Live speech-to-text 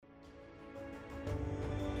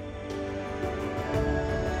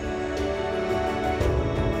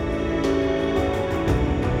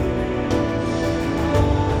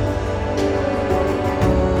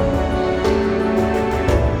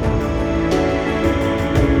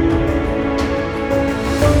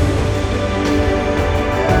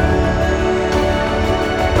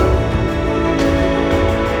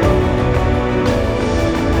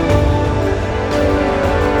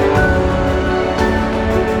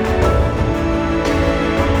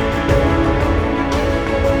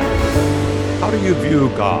you view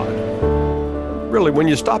God? Really, when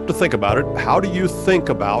you stop to think about it, how do you think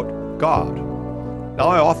about God? Now,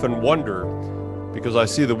 I often wonder, because I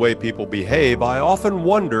see the way people behave, I often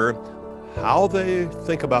wonder how they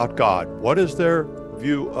think about God. What is their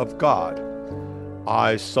view of God?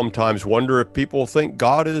 I sometimes wonder if people think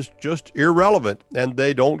God is just irrelevant and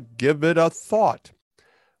they don't give it a thought.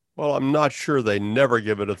 Well, I'm not sure they never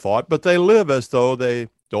give it a thought, but they live as though they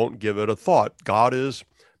don't give it a thought. God is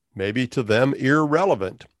maybe to them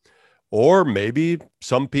irrelevant. Or maybe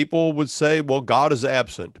some people would say, well, God is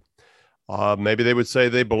absent. Maybe they would say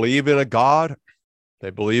they believe in a God. They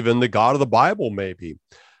believe in the God of the Bible, maybe.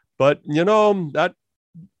 But, that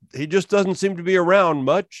he just doesn't seem to be around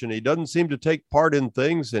much, and he doesn't seem to take part in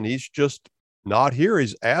things, and he's just not here.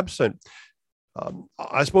 He's absent.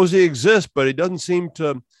 I suppose he exists, but he doesn't seem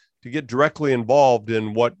to get directly involved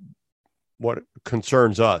in what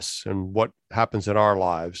concerns us and what happens in our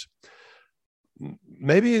lives.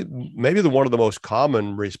 Maybe one of the most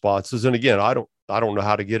common responses, and again, I don't know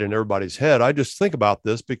how to get in everybody's head. I just think about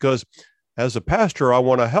this because as a pastor, I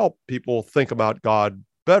want to help people think about God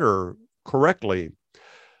better, correctly.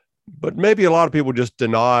 But maybe a lot of people just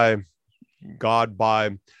deny God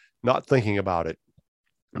by not thinking about it.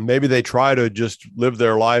 Maybe they try to just live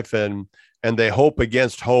their life and they hope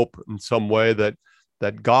against hope in some way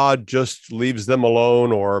that God just leaves them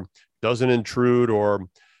alone or doesn't intrude, or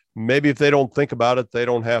maybe if they don't think about it, they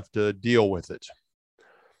don't have to deal with it.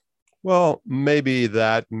 Well, maybe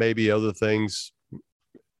that, maybe other things.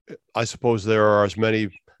 I suppose there are as many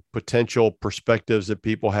potential perspectives that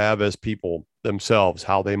people have as people themselves,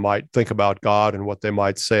 how they might think about God and what they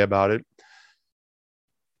might say about it.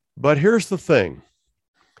 But here's the thing.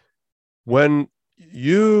 When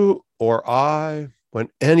you or I, when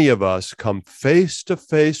any of us come face to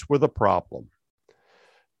face with a problem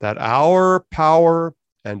that our power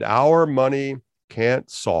and our money can't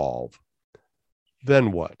solve,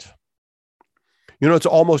 then what? It's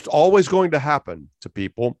almost always going to happen to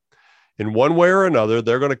people. In one way or another,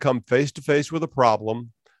 they're going to come face to face with a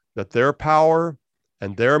problem that their power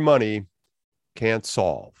and their money can't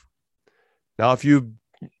solve. Now, if you've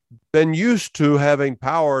been used to having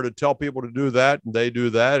power to tell people to do that, and they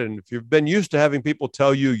do that, and if you've been used to having people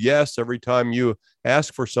tell you yes every time you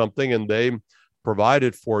ask for something and they provide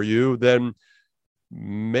it for you, then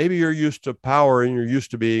maybe you're used to power and you're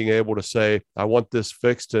used to being able to say, I want this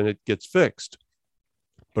fixed, and it gets fixed.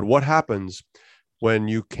 But what happens when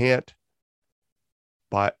you can't,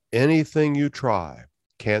 by anything you try,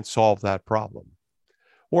 can't solve that problem?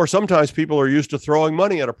 Or sometimes people are used to throwing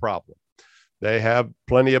money at a problem. They have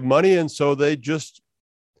plenty of money, and so they just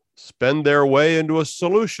spend their way into a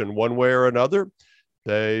solution one way or another.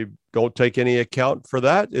 They don't take any account for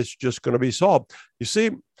that. It's just going to be solved. You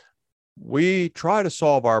see, we try to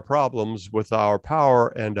solve our problems with our power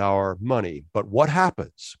and our money. But what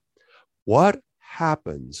happens? What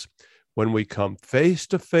happens when we come face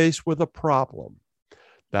to face with a problem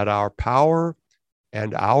that our power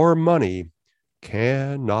and our money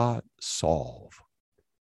cannot solve?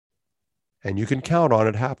 And you can count on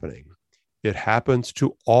it happening. It happens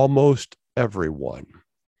to almost everyone.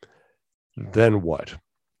 Then what?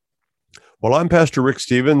 Well, I'm Pastor Rick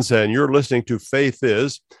Stevens, and you're listening to Faith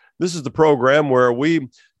Is. This is the program where we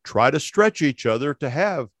try to stretch each other to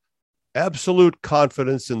have absolute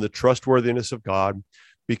confidence in the trustworthiness of God,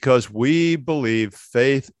 because we believe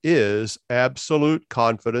faith is absolute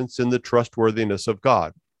confidence in the trustworthiness of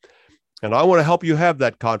God. And I want to help you have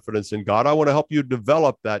that confidence in God. I want to help you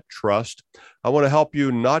develop that trust. I want to help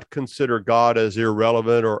you not consider God as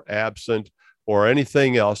irrelevant or absent or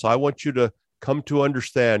anything else. I want you to come to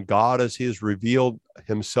understand God as he has revealed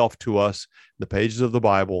himself to us in the pages of the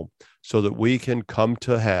Bible, so that we can come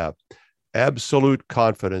to have absolute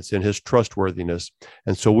confidence in his trustworthiness.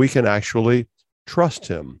 And so we can actually trust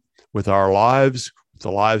him with our lives, with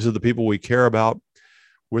the lives of the people we care about,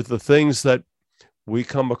 with the things that we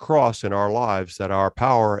come across in our lives that our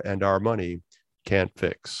power and our money can't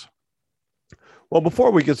fix. Well,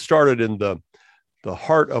 before we get started in the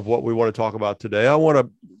heart of what we want to talk about today, I want to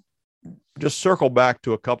just circle back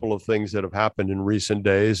to a couple of things that have happened in recent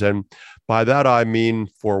days. And by that, I mean,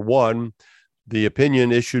 for one, the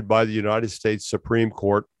opinion issued by the United States Supreme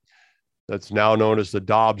Court that's now known as the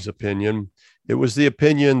Dobbs opinion. It was the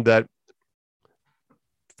opinion that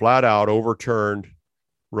flat out overturned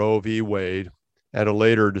Roe v. Wade and a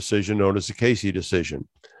later decision known as the Casey decision.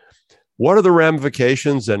 What are the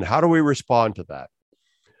ramifications and how do we respond to that?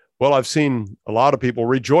 Well, I've seen a lot of people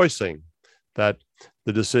rejoicing that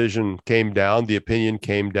the decision came down, the opinion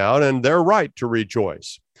came down, and they're right to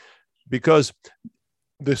rejoice, because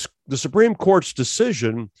the Supreme Court's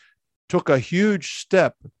decision took a huge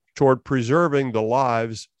step toward preserving the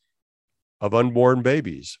lives of unborn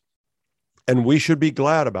babies. And we should be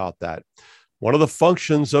glad about that. One of the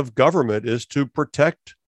functions of government is to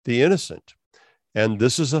protect the innocent. And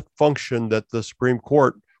this is a function that the Supreme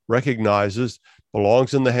Court recognizes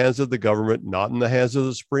belongs in the hands of the government, not in the hands of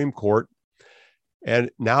the Supreme Court.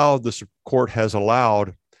 And now the court has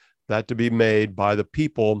allowed that to be made by the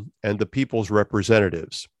people and the people's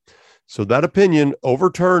representatives. So that opinion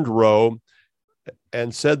overturned Roe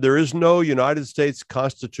and said there is no United States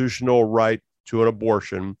constitutional right to an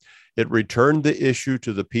abortion. It returned the issue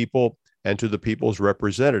to the people and to the people's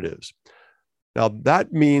representatives. Now,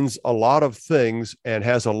 that means a lot of things and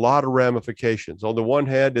has a lot of ramifications. On the one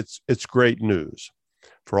hand, it's great news.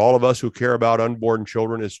 For all of us who care about unborn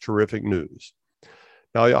children, it's terrific news.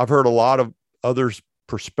 Now, I've heard a lot of others'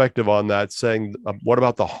 perspective on that, saying, what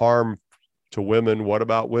about the harm to women? What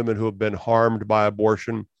about women who have been harmed by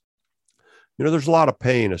abortion? You know, there's a lot of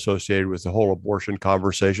pain associated with the whole abortion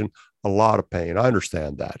conversation, a lot of pain. I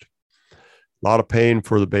understand that. A lot of pain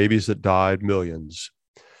for the babies that died, millions.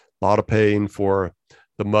 A lot of pain for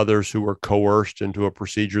the mothers who were coerced into a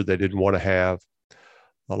procedure they didn't want to have.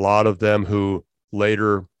 A lot of them who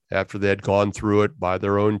later, after they had gone through it by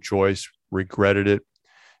their own choice, regretted it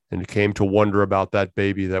and came to wonder about that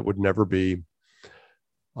baby that would never be.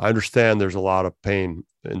 I understand there's a lot of pain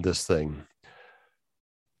in this thing.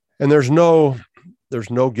 And there's no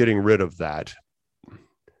getting rid of that.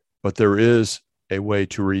 But there is a way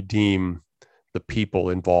to redeem the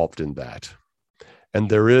people involved in that. And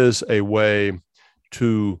there is a way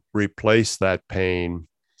to replace that pain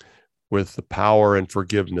with the power and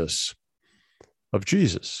forgiveness of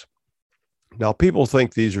Jesus. Now, people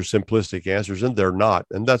think these are simplistic answers, and they're not.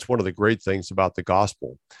 And that's one of the great things about the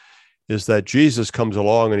gospel, is that Jesus comes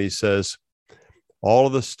along and he says, all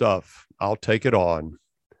of the stuff, I'll take it on,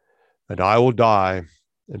 and I will die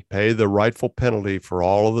and pay the rightful penalty for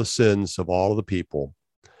all of the sins of all of the people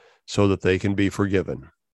so that they can be forgiven.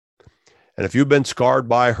 And if you've been scarred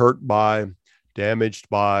by, hurt by, damaged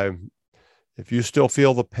by, if you still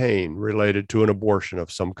feel the pain related to an abortion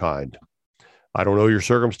of some kind, I don't know your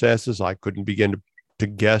circumstances. I couldn't begin to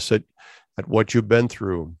guess at what you've been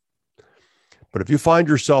through. But if you find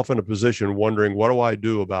yourself in a position wondering, what do I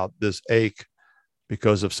do about this ache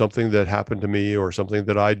because of something that happened to me or something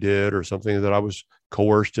that I did or something that I was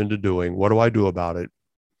coerced into doing, what do I do about it?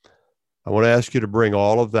 I want to ask you to bring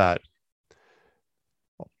all of that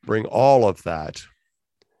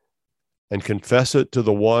and confess it to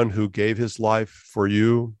the one who gave his life for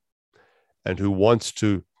you and who wants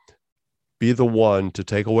to be the one to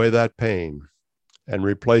take away that pain and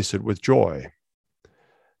replace it with joy.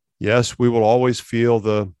 Yes, we will always feel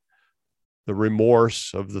the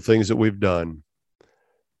remorse of the things that we've done.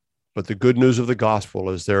 But the good news of the gospel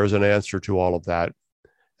is there is an answer to all of that.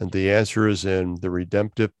 And the answer is in the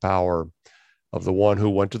redemptive power of the one who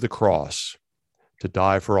went to the cross to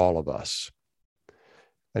die for all of us.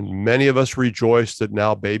 And many of us rejoice that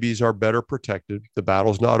now babies are better protected. The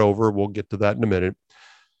battle's not over. We'll get to that in a minute.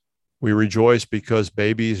 We rejoice because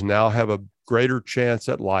babies now have a greater chance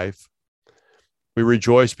at life. We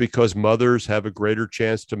rejoice because mothers have a greater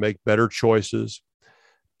chance to make better choices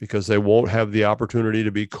because they won't have the opportunity to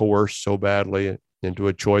be coerced so badly into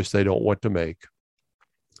a choice they don't want to make.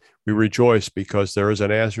 We rejoice because there is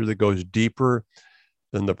an answer that goes deeper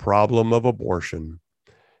than the problem of abortion.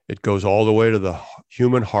 It goes all the way to the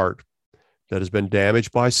human heart that has been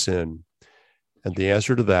damaged by sin. And the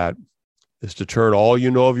answer to that is to turn all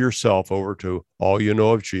you know of yourself over to all you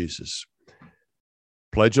know of Jesus.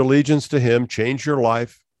 Pledge allegiance to him, change your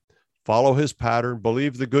life, follow his pattern,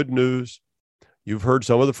 believe the good news. You've heard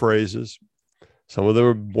some of the phrases. Some of them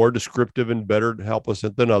are more descriptive and better to help us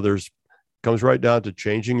than others. It comes right down to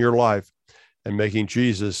changing your life and making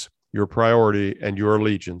Jesus your priority and your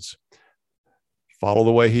allegiance. Follow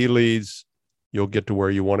the way he leads, you'll get to where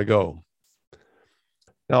you want to go.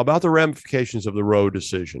 Now, about the ramifications of the Roe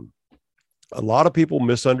decision. A lot of people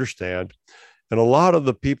misunderstand, and a lot of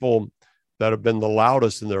the people that have been the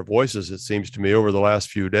loudest in their voices, it seems to me, over the last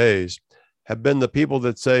few days, have been the people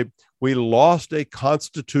that say, we lost a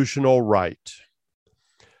constitutional right.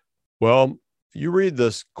 Well, you read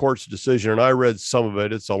this court's decision, and I read some of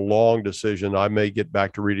it. It's a long decision. I may get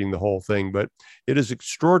back to reading the whole thing, but it is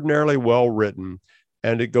extraordinarily well written,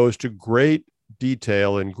 and it goes to great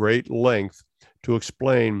detail and great length to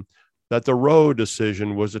explain that the Roe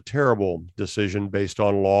decision was a terrible decision based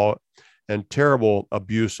on law and terrible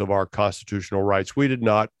abuse of our constitutional rights. We did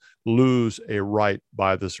not lose a right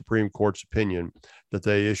by the Supreme Court's opinion that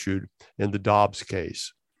they issued in the Dobbs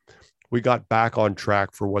case. We got back on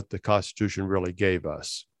track for what the Constitution really gave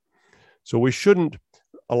us. So we shouldn't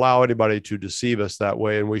allow anybody to deceive us that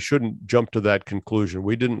way, and we shouldn't jump to that conclusion.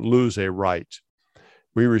 We didn't lose a right.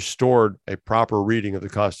 We restored a proper reading of the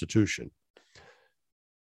Constitution.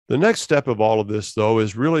 The next step of all of this, though,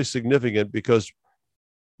 is really significant because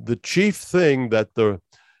the chief thing that the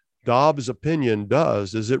Dobbs opinion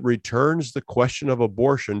does is it returns the question of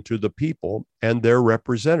abortion to the people and their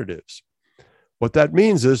representatives. What that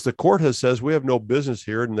means is the court has says we have no business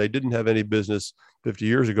here, and they didn't have any business 50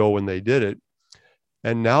 years ago when they did it.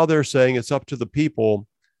 And now they're saying it's up to the people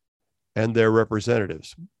and their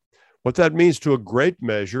representatives. What that means to a great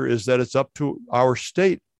measure is that it's up to our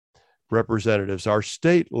state representatives, our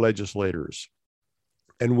state legislators.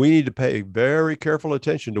 And we need to pay very careful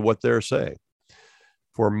attention to what they're saying.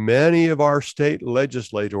 For many of our state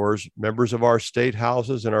legislators, members of our state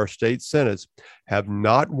houses and our state senates, have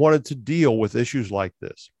not wanted to deal with issues like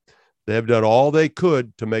this. They have done all they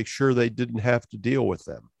could to make sure they didn't have to deal with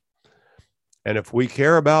them. And if we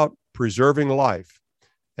care about preserving life,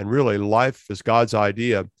 and really life is God's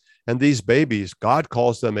idea, and these babies, God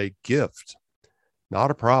calls them a gift,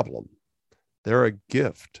 not a problem. They're a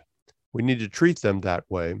gift. We need to treat them that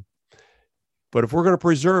way. But if we're going to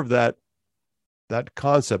preserve that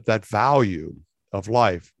concept, that value of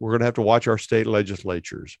life, we're going to have to watch our state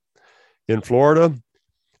legislatures. In Florida,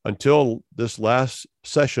 until this last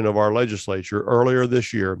session of our legislature earlier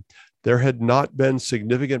this year, there had not been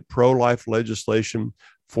significant pro-life legislation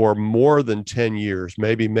for more than 10 years,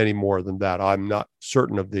 maybe many more than that. I'm not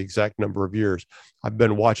certain of the exact number of years. I've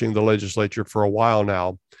been watching the legislature for a while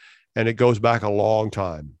now, and it goes back a long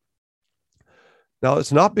time. Now,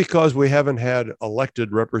 it's not because we haven't had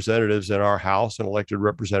elected representatives in our House and elected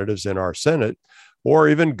representatives in our Senate, or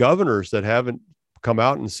even governors that haven't come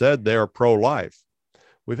out and said they are pro-life.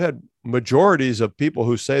 We've had majorities of people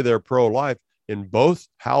who say they're pro-life in both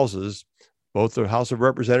houses, both the House of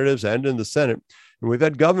Representatives and in the Senate. And we've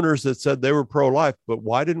had governors that said they were pro-life, but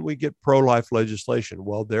why didn't we get pro-life legislation?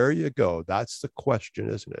 Well, there you go. That's the question,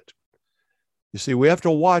 isn't it? You see, we have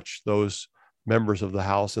to watch those members of the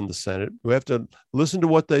House and the Senate. We have to listen to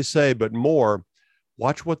what they say, but more,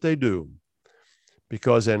 watch what they do.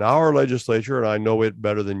 Because in our legislature, and I know it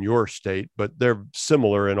better than your state, but they're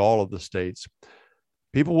similar in all of the states,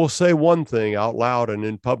 people will say one thing out loud and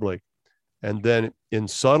in public, and then in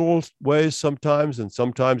subtle ways sometimes, and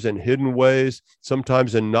sometimes in hidden ways,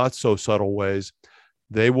 sometimes in not so subtle ways,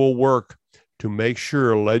 they will work to make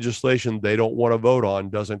sure legislation they don't want to vote on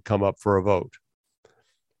doesn't come up for a vote.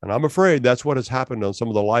 And I'm afraid that's what has happened on some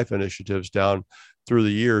of the life initiatives down through the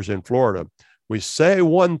years in Florida. We say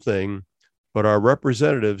one thing, but our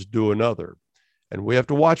representatives do another. And we have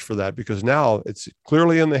to watch for that because now it's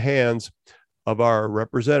clearly in the hands of our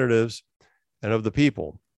representatives and of the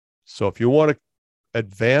people. So if you want to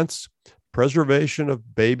advance preservation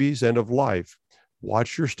of babies and of life,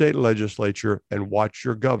 watch your state legislature and watch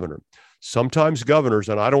your governor. Sometimes governors,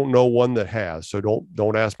 and I don't know one that has, so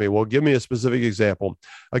don't ask me, well, give me a specific example.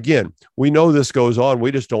 Again, we know this goes on,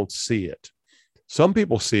 we just don't see it. Some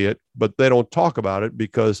people see it, but they don't talk about it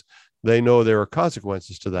because they know there are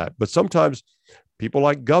consequences to that. But sometimes people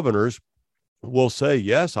like governors will say,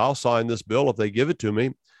 yes, I'll sign this bill if they give it to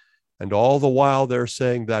me. And all the while they're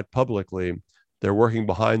saying that publicly, they're working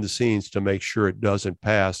behind the scenes to make sure it doesn't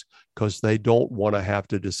pass because they don't want to have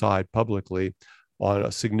to decide publicly on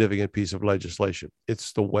a significant piece of legislation.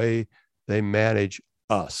 It's the way they manage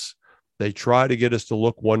us. They try to get us to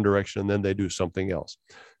look one direction and then they do something else.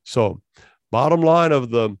 So bottom line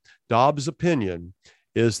of the Dobbs opinion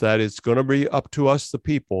is that it's going to be up to us, the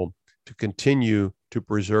people, to continue to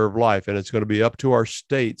preserve life. And it's going to be up to our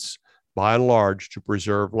states, by and large, to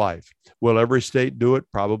preserve life. Will every state do it?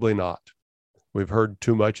 Probably not. We've heard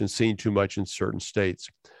too much and seen too much in certain states.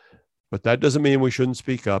 But that doesn't mean we shouldn't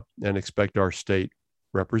speak up and expect our state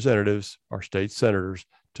representatives, our state senators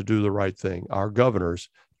to do the right thing, our governors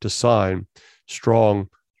to sign strong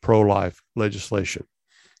pro-life legislation.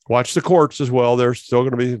 Watch the courts as well. There's still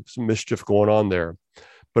going to be some mischief going on there.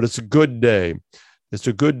 But it's a good day. It's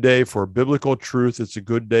a good day for biblical truth. It's a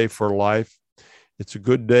good day for life. It's a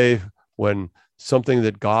good day when something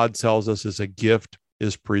that God tells us is a gift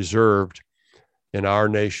is preserved in our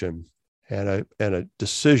nation. And a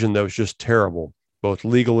decision that was just terrible, both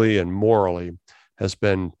legally and morally, has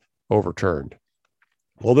been overturned.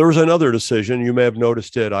 Well, there was another decision. You may have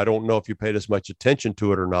noticed it. I don't know if you paid as much attention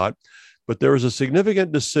to it or not, but there was a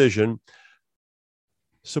significant decision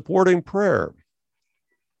supporting prayer.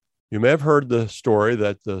 You may have heard the story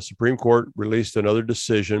that the Supreme Court released another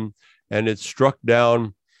decision, and it struck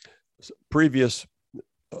down previous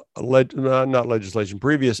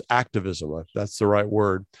previous activism, that's the right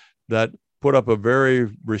word, that put up a very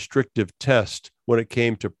restrictive test when it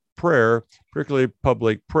came to prayer, particularly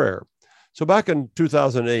public prayer. So back in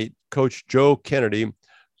 2008, Coach Joe Kennedy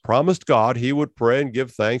promised God he would pray and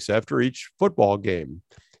give thanks after each football game.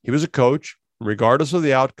 He was a coach. Regardless of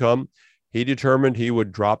the outcome, he determined he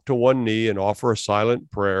would drop to one knee and offer a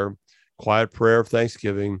silent prayer, quiet prayer of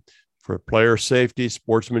thanksgiving for player safety,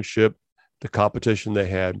 sportsmanship, the competition they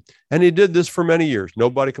had. And he did this for many years.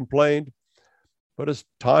 Nobody complained. But as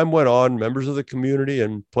time went on, members of the community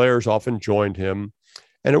and players often joined him.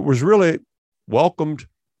 And it was really welcomed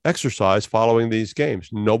exercise following these games.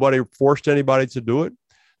 Nobody forced anybody to do it.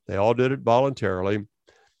 They all did it voluntarily.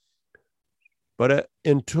 But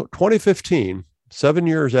in 2015, 7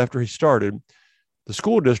 years after he started, the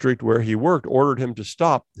school district where he worked ordered him to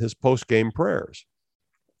stop his post-game prayers.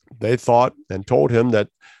 They thought and told him that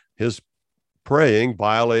his praying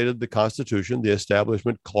violated the Constitution, the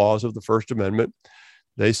Establishment Clause of the First Amendment.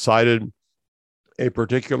 They cited a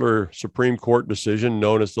particular Supreme Court decision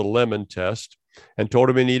known as the Lemon Test and told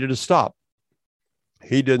him he needed to stop.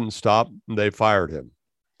 He didn't stop, and they fired him.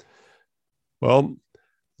 Well,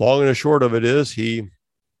 long and the short of it is he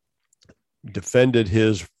defended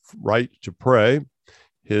his right to pray,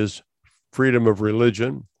 his freedom of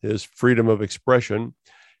religion, his freedom of expression,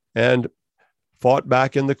 and fought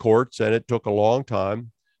back in the courts, and it took a long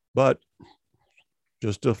time. But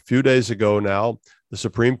just a few days ago now, the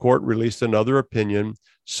Supreme Court released another opinion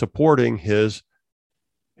supporting his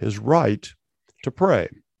right to pray,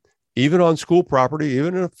 even on school property,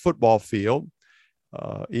 even in a football field,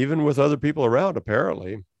 even with other people around,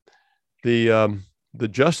 apparently. The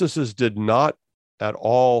justices did not at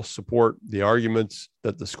all support the arguments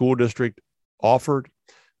that the school district offered.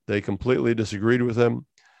 They completely disagreed with them.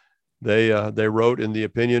 They wrote in the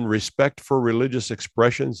opinion, respect for religious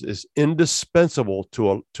expressions is indispensable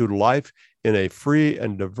to life in a free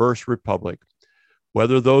and diverse republic,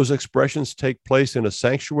 whether those expressions take place in a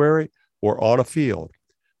sanctuary or on a field,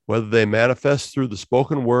 whether they manifest through the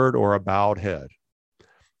spoken word or a bowed head.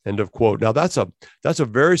 End of quote. Now, that's a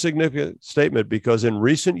very significant statement because in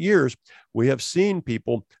recent years, we have seen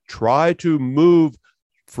people try to move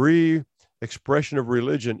free expression of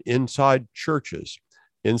religion inside churches,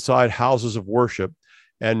 inside houses of worship,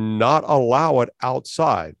 and not allow it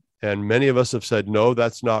outside. And many of us have said, no,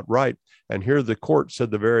 that's not right. And here the court said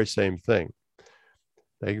the very same thing.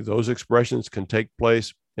 Those expressions can take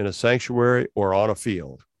place in a sanctuary or on a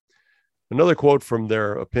field. Another quote from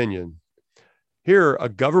their opinion. Here, a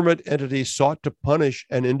government entity sought to punish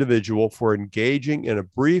an individual for engaging in a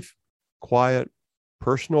brief, quiet,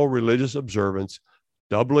 personal religious observance,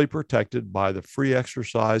 doubly protected by the free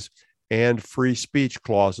exercise and free speech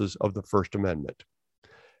clauses of the First Amendment.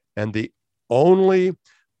 And the only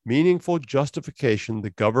meaningful justification the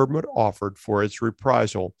government offered for its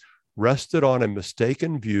reprisal rested on a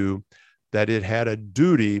mistaken view that it had a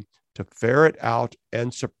duty to ferret out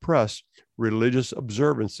and suppress religious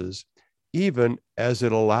observances, even as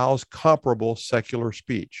it allows comparable secular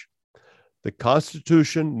speech. The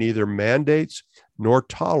Constitution neither mandates nor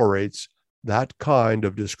tolerates that kind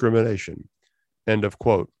of discrimination. End of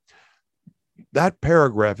quote. That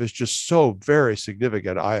paragraph is just so very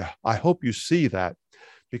significant. I hope you see that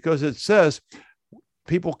because it says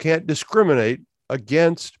people can't discriminate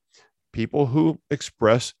against people who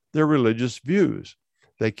express their religious views.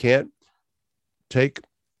 They can't take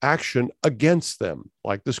action against them,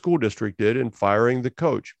 like the school district did in firing the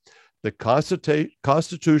coach. The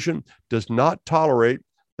Constitution does not tolerate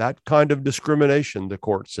that kind of discrimination, the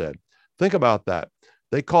court said. Think about that.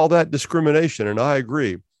 They call that discrimination, and I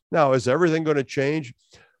agree. Now, is everything going to change?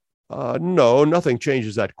 No, nothing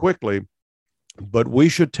changes that quickly, but we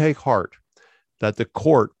should take heart that the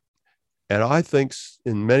court, and I think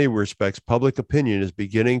in many respects, public opinion is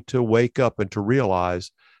beginning to wake up and to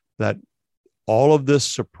realize that all of this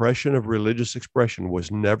suppression of religious expression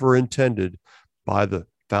was never intended by the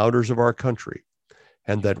founders of our country,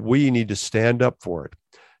 and that we need to stand up for it.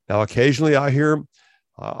 Now, occasionally I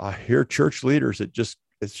hear church leaders.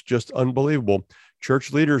 It's just unbelievable.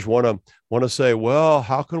 Church leaders want to say, well,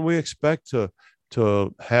 how can we expect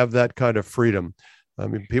to have that kind of freedom? I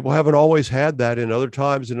mean, people haven't always had that in other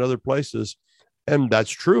times in other places. And that's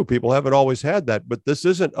true. People haven't always had that, but this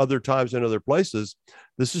isn't other times in other places.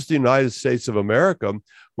 This is the United States of America,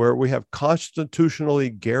 where we have constitutionally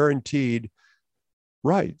guaranteed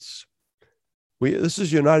rights. This is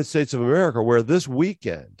the United States of America, where this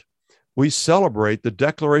weekend we celebrate the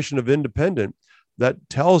Declaration of Independence that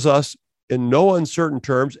tells us in no uncertain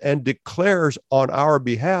terms and declares on our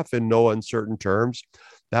behalf in no uncertain terms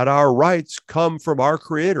that our rights come from our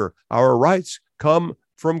Creator. Our rights come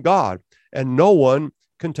from God, and no one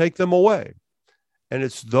can take them away. And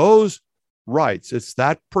it's those rights, it's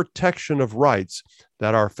that protection of rights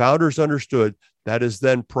that our founders understood that is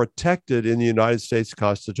then protected in the United States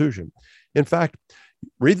Constitution. In fact,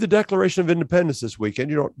 read the Declaration of Independence this weekend.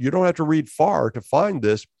 You don't have to read far to find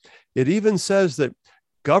this. It even says that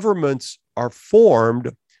governments are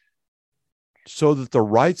formed so that the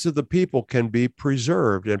rights of the people can be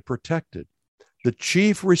preserved and protected. The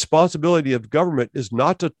chief responsibility of government is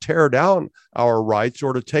not to tear down our rights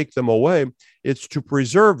or to take them away. It's to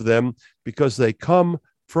preserve them because they come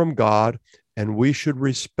from God, and we should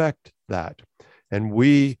respect that. And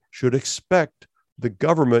we should expect the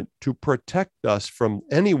government to protect us from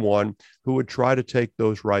anyone who would try to take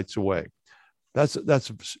those rights away.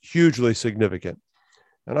 That's hugely significant.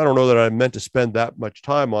 And I don't know that I meant to spend that much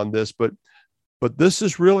time on this, but this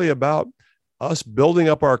is really about us building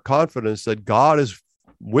up our confidence that God is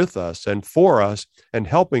with us and for us and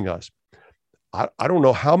helping us. I don't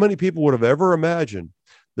know how many people would have ever imagined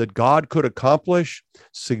that God could accomplish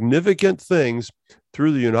significant things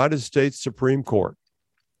through the United States Supreme Court,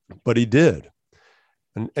 but he did.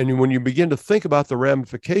 And when you begin to think about the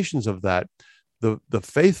ramifications of that, the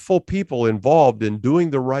faithful people involved in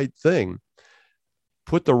doing the right thing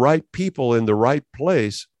put the right people in the right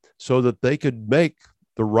place so that they could make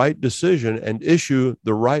the right decision and issue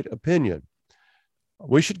the right opinion.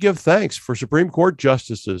 We should give thanks for Supreme Court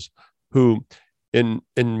justices who, in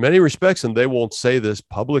many respects, and they won't say this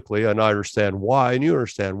publicly, and I understand why, and you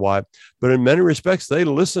understand why, but in many respects, they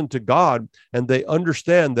listen to God and they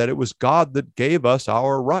understand that it was God that gave us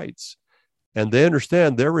our rights. And they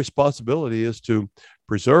understand their responsibility is to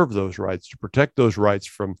preserve those rights, to protect those rights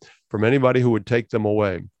from anybody who would take them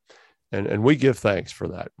away. And we give thanks for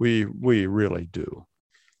that. We really do.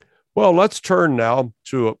 Well, let's turn now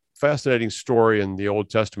to a fascinating story in the Old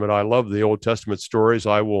Testament. I love the Old Testament stories.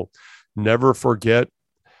 I will never forget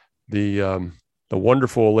the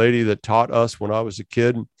wonderful lady that taught us when I was a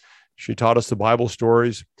kid. She taught us the Bible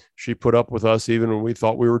stories. She put up with us even when we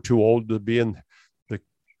thought we were too old to be in the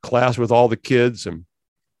class with all the kids.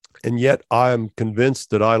 And yet I am convinced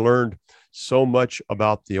that I learned so much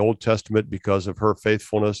about the Old Testament because of her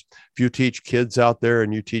faithfulness. If you teach kids out there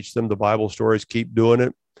and you teach them the Bible stories, keep doing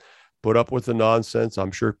it. Put up with the nonsense.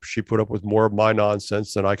 I'm sure she put up with more of my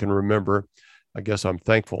nonsense than I can remember. I guess I'm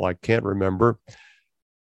thankful I can't remember.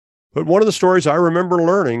 But one of the stories I remember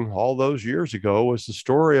learning all those years ago was the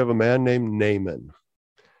story of a man named Naaman.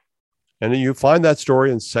 And you find that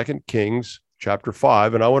story in 2 Kings chapter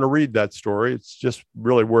 5. And I want to read that story. It's just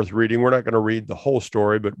really worth reading. We're not going to read the whole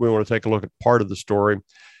story, but we want to take a look at part of the story,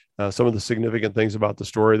 some of the significant things about the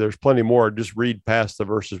story. There's plenty more. Just read past the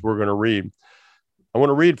verses we're going to read. I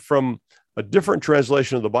want to read from a different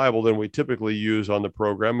translation of the Bible than we typically use on the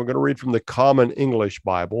program. I'm going to read from the Common English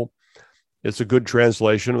Bible. It's a good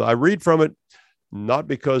translation. I read from it not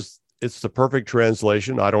because it's the perfect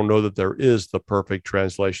translation. I don't know that there is the perfect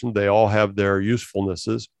translation. They all have their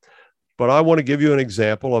usefulnesses. But I want to give you an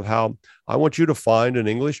example of how I want you to find an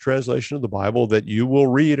English translation of the Bible that you will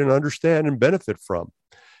read and understand and benefit from.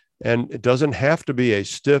 And it doesn't have to be a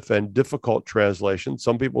stiff and difficult translation.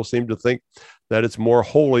 Some people seem to think that it's more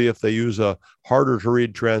holy if they use a harder to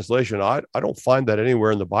read translation. I don't find that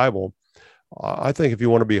anywhere in the Bible. I think if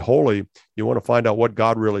you want to be holy, you want to find out what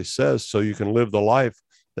God really says so you can live the life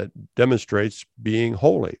that demonstrates being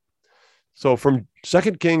holy. So from 2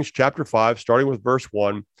 Kings chapter 5, starting with verse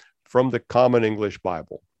 1 from the Common English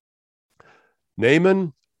Bible.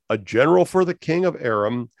 Naaman, a general for the king of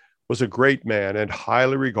Aram, was a great man and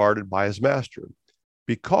highly regarded by his master,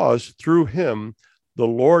 because through him the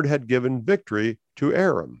Lord had given victory to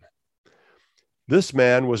Aram. This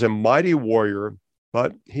man was a mighty warrior,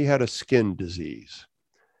 but he had a skin disease.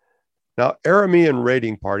 Now, Aramean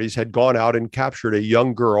raiding parties had gone out and captured a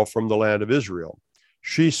young girl from the land of Israel.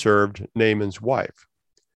 She served Naaman's wife.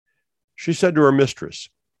 She said to her mistress,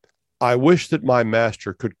 "I wish that my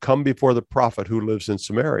master could come before the prophet who lives in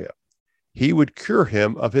Samaria. He would cure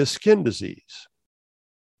him of his skin disease."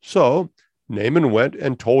 So Naaman went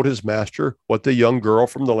and told his master what the young girl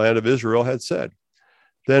from the land of Israel had said.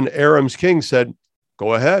 Then Aram's king said,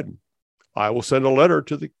 "Go ahead. I will send a letter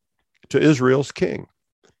to Israel's king."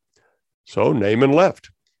 So Naaman left.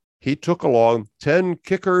 He took along 10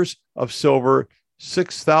 kickers of silver,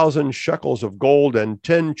 6,000 shekels of gold, and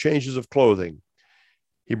 10 changes of clothing.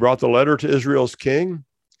 He brought the letter to Israel's king.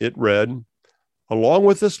 It read, "Along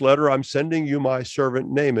with this letter, I'm sending you my servant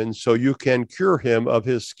Naaman so you can cure him of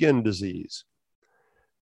his skin disease."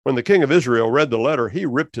 When the king of Israel read the letter, he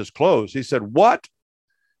ripped his clothes. He said, "What?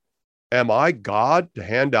 Am I God to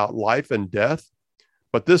hand out life and death?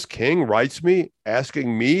 But this king writes me,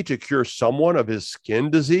 asking me to cure someone of his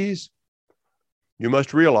skin disease. You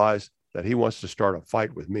must realize that he wants to start a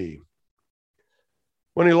fight with me."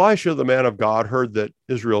 When Elisha, the man of God, heard that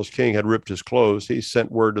Israel's king had ripped his clothes, he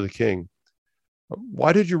sent word to the king,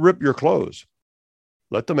 "Why did you rip your clothes?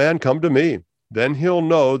 Let the man come to me. Then he'll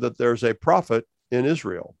know that there's a prophet in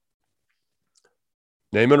Israel."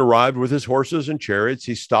 Naaman arrived with his horses and chariots.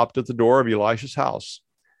 He stopped at the door of Elisha's house.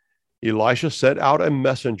 Elisha sent out a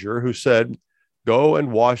messenger who said, "Go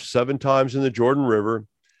and wash 7 times in the Jordan River.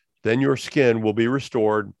 Then your skin will be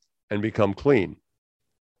restored and become clean."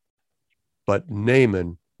 But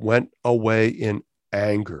Naaman went away in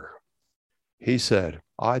anger. He said,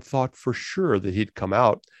 "I thought for sure that he'd come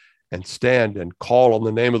out and stand and call on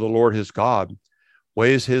the name of the Lord his God,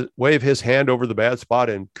 wave his hand over the bad spot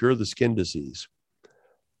and cure the skin disease.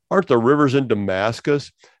 Aren't the rivers in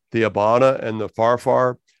Damascus, the Abana and the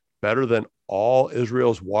Pharpar, better than all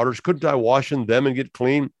Israel's waters? Couldn't I wash in them and get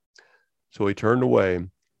clean?" So he turned away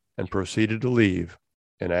and proceeded to leave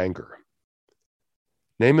in anger.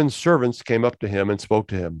 Naaman's servants came up to him and spoke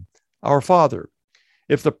to him, "Our father,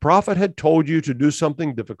 if the prophet had told you to do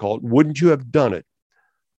something difficult, wouldn't you have done it?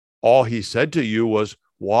 All he said to you was,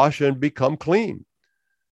 'Wash and become clean.'"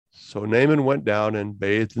 So Naaman went down and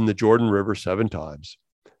bathed in the Jordan River 7 times,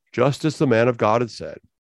 just as the man of God had said.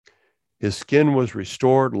 His skin was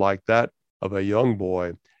restored like that of a young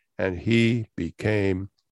boy, and he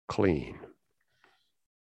became clean.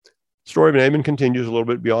 The story of Naaman continues a little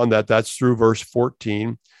bit beyond that. That's through verse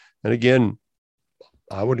 14. And again,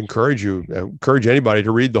 I would encourage anybody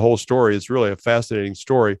to read the whole story. It's really a fascinating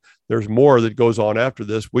story. There's more that goes on after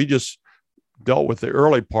this. We just dealt with the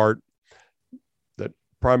early part that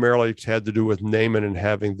primarily had to do with Naaman and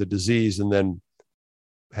having the disease and then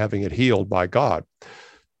having it healed by God.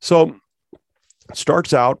 So it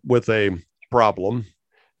starts out with a problem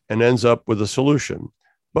and ends up with a solution.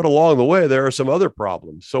 But along the way, there are some other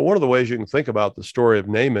problems. So one of the ways you can think about the story of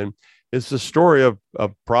Naaman is the story of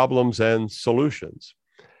problems and solutions.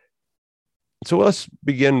 So let's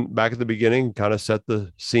begin back at the beginning, kind of set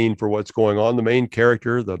the scene for what's going on. The main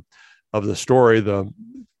character of the story, the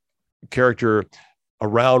character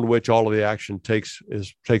around which all of the action takes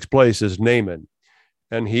place is Naaman.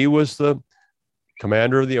 And he was the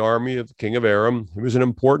commander of the army of the king of Aram. He was an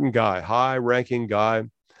important guy, high-ranking guy,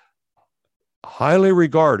 highly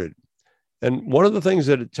regarded. And one of the things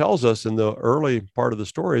that it tells us in the early part of the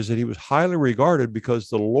story is that he was highly regarded because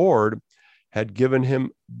the Lord had given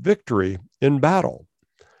him victory in battle.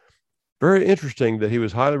 Very interesting that he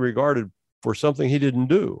was highly regarded for something he didn't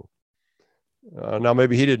do. Now,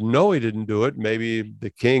 maybe he didn't know he didn't do it. Maybe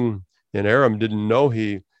the king in Aram didn't know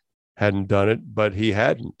he hadn't done it, but he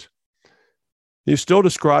hadn't. He's still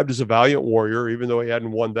described as a valiant warrior, even though he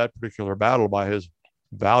hadn't won that particular battle by his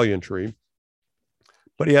valiantry.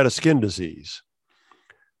 But he had a skin disease.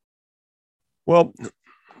 Well, a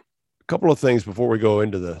couple of things before we go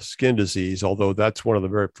into the skin disease, although that's one of the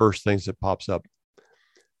very first things that pops up.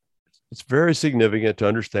 It's very significant to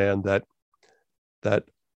understand that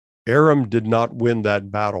Aram did not win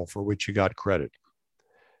that battle for which he got credit.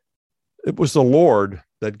 It was the Lord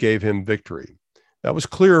that gave him victory. That was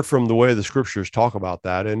clear from the way the scriptures talk about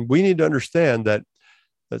that. And we need to understand that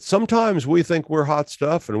sometimes we think we're hot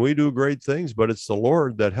stuff and we do great things, but it's the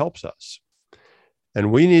Lord that helps us.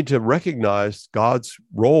 And we need to recognize God's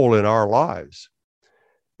role in our lives.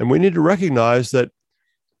 And we need to recognize that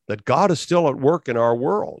God is still at work in our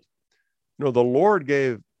world. You know, the Lord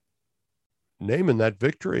gave Naaman that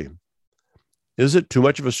victory. Is it too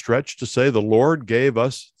much of a stretch to say the Lord gave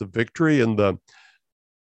us the victory in the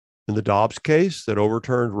Dobbs case that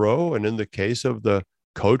overturned Roe, and in the case of the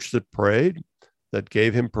coach that prayed, that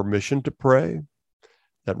gave him permission to pray,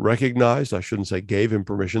 that recognized, I shouldn't say gave him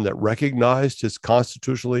permission, that recognized his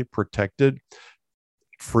constitutionally protected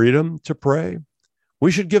freedom to pray?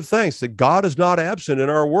 We should give thanks that God is not absent in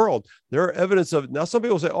our world. There are evidence of, now some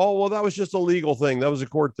people say, oh, well, that was just a legal thing. That was a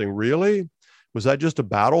court thing. Really? Was that just a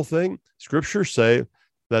battle thing? Scriptures say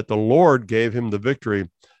that the Lord gave him the victory.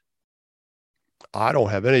 I don't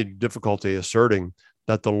have any difficulty asserting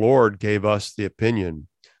that the Lord gave us the opinion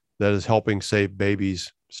that is helping save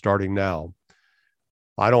babies starting now.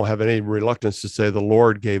 I don't have any reluctance to say the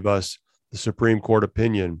Lord gave us the Supreme Court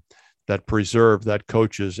opinion that preserved that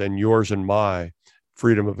coach's and yours and my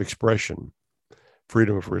freedom of expression,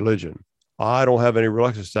 freedom of religion. I don't have any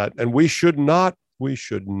reluctance to that. And we should not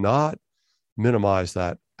minimize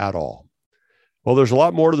that at all. Well, there's a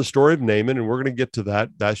lot more to the story of Naaman, and we're going to get to that.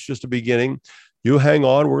 That's just a beginning. You hang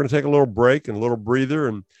on. We're going to take a little break and a little breather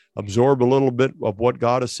and absorb a little bit of what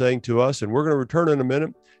God is saying to us. And we're going to return in a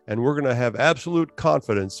minute, and we're going to have absolute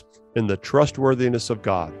confidence in the trustworthiness of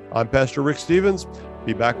God. I'm Pastor Rick Stevens.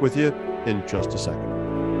 Be back with you in just a second.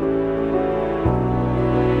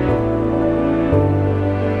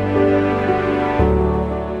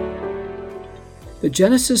 The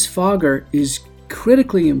Genesis fogger is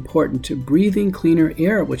critically important to breathing cleaner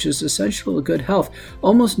air, which is essential to good health.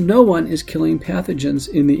 Almost no one is killing pathogens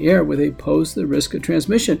in the air where they pose the risk of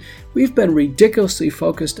transmission. We've been ridiculously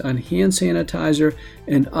focused on hand sanitizer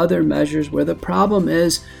and other measures where the problem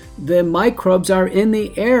is the microbes are in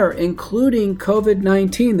the air, including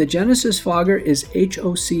COVID-19. The Genesis fogger is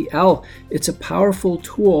HOCl. It's a powerful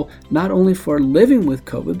tool not only for living with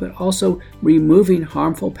COVID, but also removing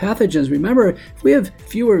harmful pathogens. Remember, if we have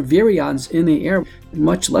fewer virions in the air,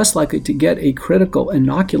 much less likely to get a critical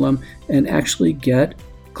inoculum and actually get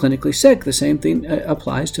clinically sick. The same thing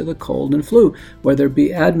applies to the cold and flu, whether it be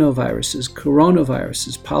adenoviruses,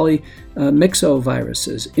 coronaviruses,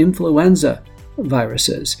 polymyxoviruses, influenza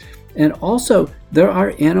viruses. And also, there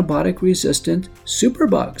are antibiotic-resistant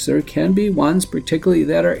superbugs. There can be ones particularly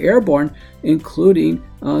that are airborne, including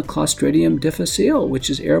Clostridium difficile, which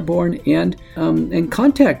is airborne and in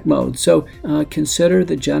contact mode. So consider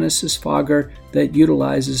the Genesis fogger that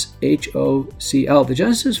utilizes HOCl. The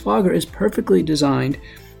Genesis fogger is perfectly designed.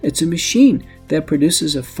 It's a machine that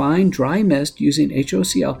produces a fine, dry mist using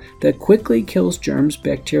HOCl that quickly kills germs,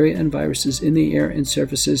 bacteria, and viruses in the air and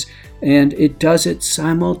surfaces, and it does it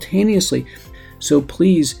simultaneously. So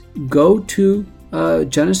please go to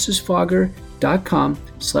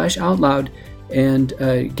genesisfogger.com/outloud and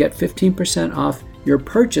get 15% off your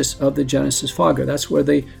purchase of the Genesis fogger. That's where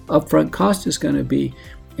the upfront cost is going to be,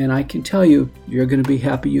 and I can tell you, you're going to be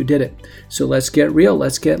happy you did it. So let's get real,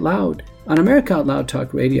 let's get loud on America Out Loud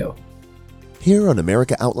Talk Radio. Here on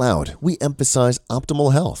America Out Loud, we emphasize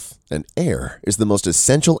optimal health, and air is the most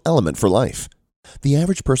essential element for life. The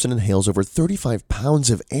average person inhales over 35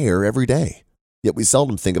 pounds of air every day, yet we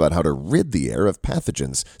seldom think about how to rid the air of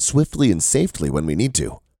pathogens swiftly and safely when we need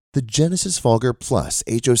to. The Genesis Fogger Plus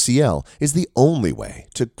HOCl is the only way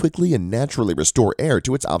to quickly and naturally restore air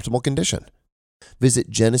to its optimal condition. Visit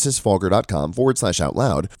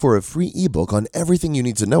genesisfogger.com/outloud for a free ebook on everything you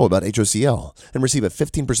need to know about HOCl and receive a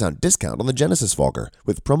 15% discount on the Genesis Fogger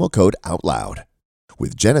with promo code OUTLOUD.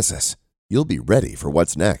 With Genesis, you'll be ready for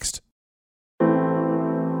what's next.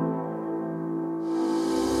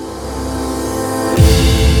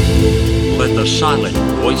 Let the silent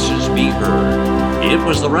voices be heard. It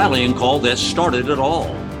was the rallying call that started it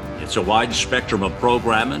all. It's a wide spectrum of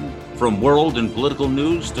programming, from world and political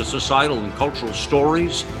news to societal and cultural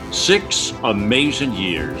stories. 6 amazing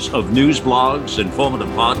years of news blogs, informative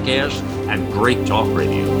podcasts, and great talk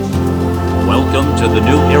radio. Welcome to the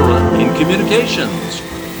new era in communications.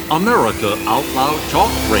 America Out Loud Talk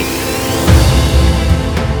Radio.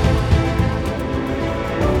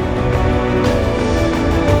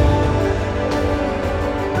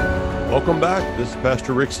 Welcome back. This is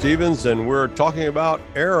Pastor Rick Stevens, and we're talking about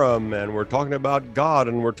Aram, and we're talking about God,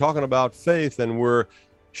 and we're talking about faith, and we're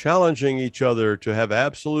challenging each other to have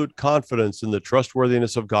absolute confidence in the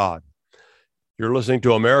trustworthiness of God. You're listening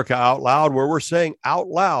to America Out Loud, where we're saying out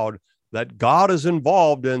loud that God is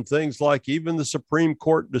involved in things like even the Supreme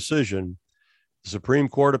Court decision, the Supreme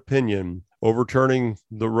Court opinion overturning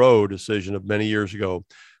the Roe decision of many years ago.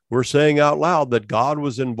 We're saying out loud that God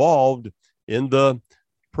was involved in the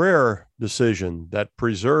prayer decision that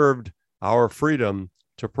preserved our freedom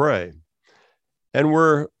to pray. And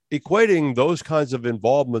we're equating those kinds of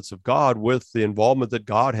involvements of God with the involvement that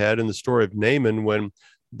God had in the story of Naaman, when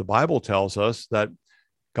the Bible tells us that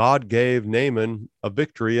God gave Naaman a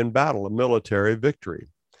victory in battle, a military victory.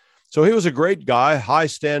 So he was a great guy, high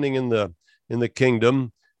standing in the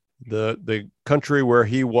kingdom. The country where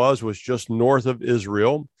he was just north of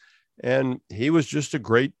Israel, and he was just a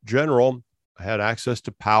great general, had access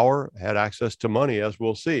to power, had access to money, as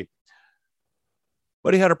we'll see.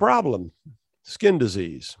 But he had a problem, skin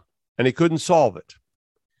disease, and he couldn't solve it.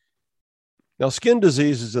 Now, skin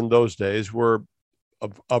diseases in those days were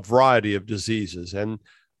a variety of diseases, and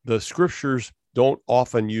the scriptures don't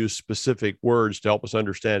often use specific words to help us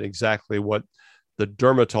understand exactly what the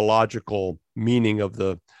dermatological meaning of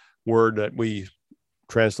the word that we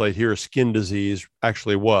translate here, skin disease,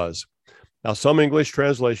 actually was. Now, some English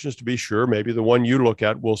translations, to be sure, maybe the one you look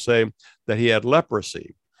at, will say that he had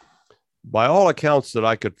leprosy. By all accounts that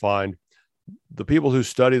I could find, the people who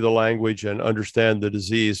study the language and understand the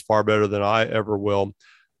disease far better than I ever will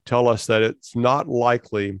tell us that it's not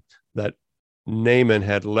likely that Naaman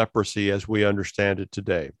had leprosy as we understand it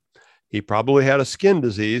today. He probably had a skin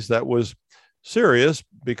disease that was serious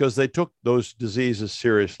because they took those diseases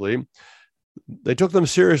seriously. They took them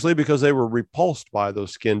seriously because they were repulsed by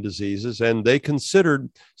those skin diseases, and they considered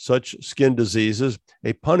such skin diseases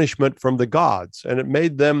a punishment from the gods. And it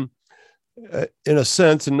made them, in a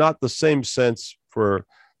sense, and not the same sense for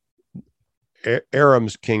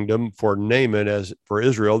Aram's kingdom, for Naaman as for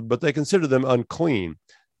Israel, but they considered them unclean,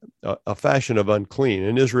 a fashion of unclean.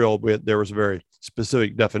 In Israel, there was a very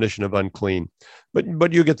specific definition of unclean,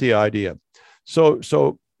 but you get the idea. So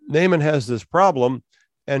Naaman has this problem,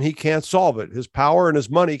 and he can't solve it. His power and his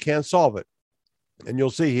money can't solve it. And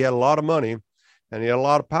you'll see he had a lot of money and he had a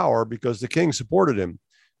lot of power because the king supported him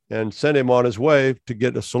and sent him on his way to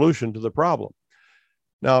get a solution to the problem.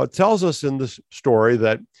 Now, it tells us in this story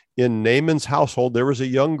that in Naaman's household, there was a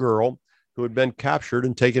young girl who had been captured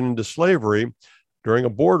and taken into slavery during a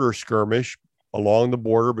border skirmish along the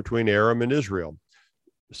border between Aram and Israel.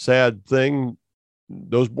 Sad thing,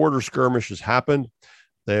 those border skirmishes happened.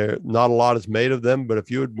 Not a lot is made of them, but if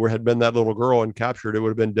you had been that little girl and captured, it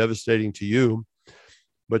would have been devastating to you.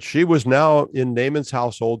 But she was now in Naaman's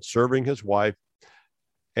household serving his wife,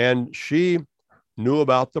 and she knew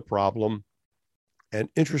about the problem and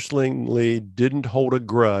interestingly didn't hold a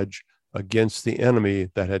grudge against the enemy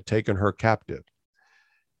that had taken her captive.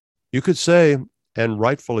 You could say, and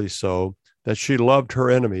rightfully so, that she loved her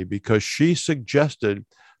enemy because she suggested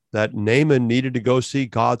that Naaman needed to go see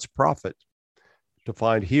God's prophet to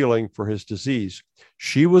find healing for his disease.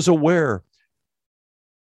 She was aware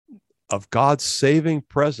of God's saving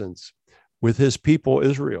presence with his people,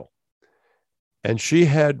 Israel. And she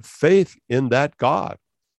had faith in that God,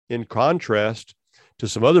 in contrast to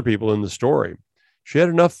some other people in the story. She had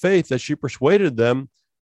enough faith that she persuaded them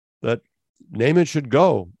that Naaman should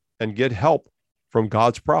go and get help from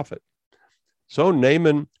God's prophet. So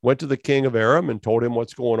Naaman went to the king of Aram and told him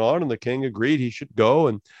what's going on, and the king agreed he should go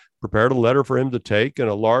and prepared a letter for him to take and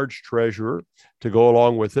a large treasure to go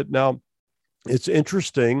along with it. Now, it's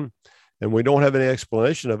interesting, and we don't have any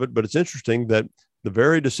explanation of it, but it's interesting that the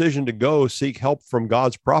very decision to go seek help from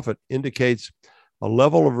God's prophet indicates a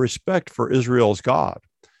level of respect for Israel's God.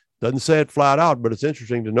 Doesn't say it flat out, but it's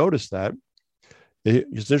interesting to notice that.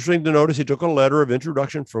 It's interesting to notice he took a letter of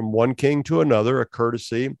introduction from one king to another, a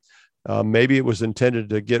courtesy. Maybe it was intended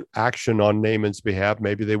to get action on Naaman's behalf.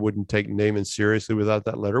 Maybe they wouldn't take Naaman seriously without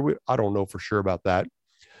that letter. I don't know for sure about that.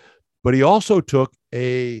 But he also took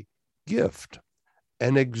a gift,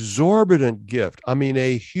 an exorbitant gift. I mean,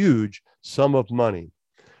 a huge sum of money.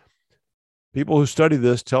 People who study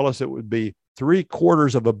this tell us it would be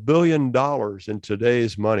 $750 million in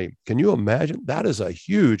today's money. Can you imagine? That is a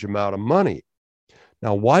huge amount of money.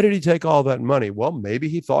 Now, why did he take all that money? Well, maybe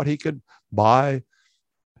he thought he could buy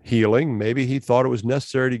healing. Maybe he thought it was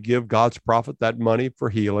necessary to give God's prophet that money for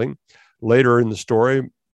healing. Later in the story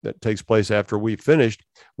that takes place after we finished,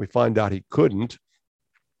 we find out he couldn't.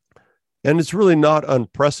 And it's really not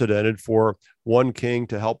unprecedented for one king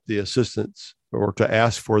to help the assistance or to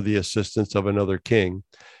ask for the assistance of another king.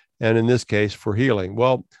 And in this case, for healing.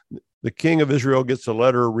 Well, the king of Israel gets a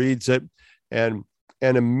letter, reads it, and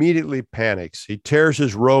immediately panics. He tears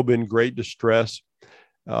his robe in great distress,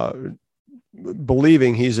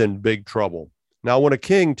 believing he's in big trouble. Now, when a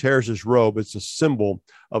king tears his robe, it's a symbol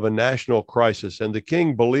of a national crisis. And the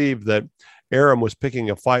king believed that Aram was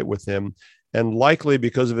picking a fight with him. And likely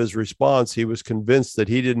because of his response, he was convinced that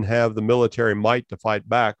he didn't have the military might to fight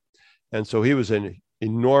back. And so he was in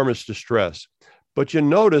enormous distress. But you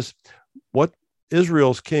notice what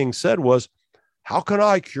Israel's king said was, "How can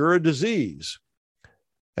I cure a disease?"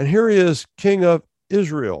 And here he is, king of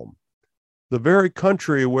Israel, the very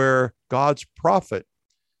country where God's prophet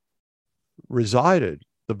resided,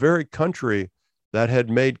 the very country that had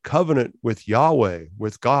made covenant with Yahweh,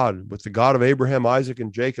 with God, with the God of Abraham, Isaac,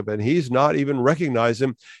 and Jacob. And he's not even recognized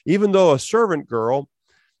him, even though a servant girl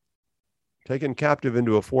taken captive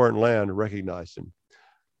into a foreign land recognized him.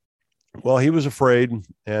 Well, he was afraid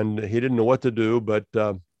and he didn't know what to do, but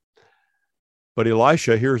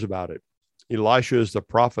Elisha hears about it. Elisha is the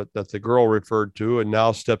prophet that the girl referred to and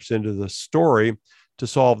now steps into the story to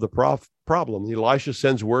solve the problem. Elisha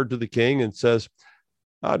sends word to the king and says,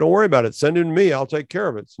 "Don't worry about it. Send him to me. I'll take care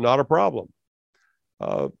of it. It's not a problem."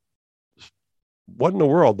 What in the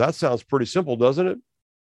world? That sounds pretty simple, doesn't it?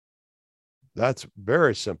 That's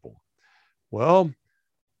very simple. Well,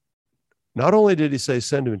 not only did he say,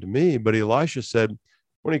 "Send him to me," but Elisha said,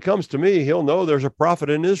 "When he comes to me, he'll know there's a prophet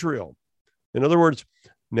in Israel." In other words,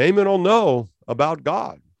 Naaman will know about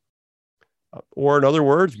God. Or in other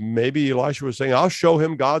words, maybe Elisha was saying, "I'll show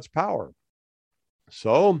him God's power."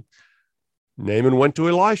 So Naaman went to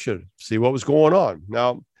Elisha to see what was going on.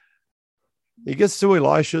 Now, He gets to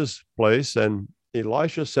Elisha's place, and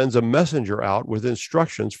Elisha sends a messenger out with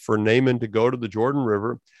instructions for Naaman to go to the Jordan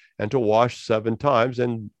River and to wash 7 times.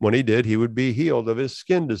 And when he did, he would be healed of his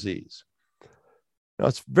skin disease. Now,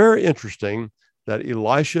 it's very interesting that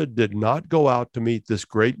Elisha did not go out to meet this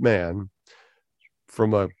great man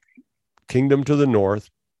from a kingdom to the north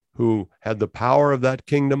who had the power of that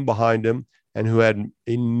kingdom behind him and who had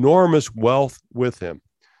enormous wealth with him.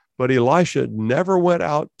 But Elisha never went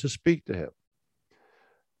out to speak to him.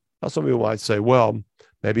 Now, some people might say, well,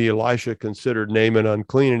 maybe Elisha considered Naaman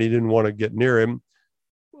unclean and he didn't want to get near him.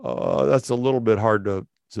 That's a little bit hard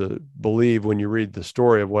to believe when you read the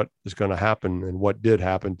story of what is going to happen and what did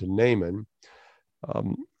happen to Naaman.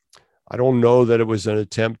 I don't know that it was an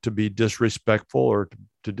attempt to be disrespectful or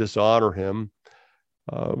to dishonor him.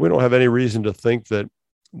 We don't have any reason to think that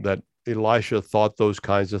Elisha thought those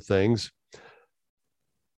kinds of things.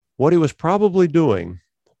 What he was probably doing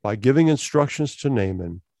by giving instructions to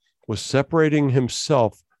Naaman was separating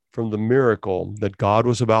himself from the miracle that God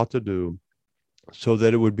was about to do so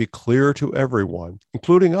that it would be clear to everyone,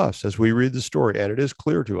 including us as we read the story, and it is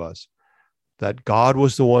clear to us, that God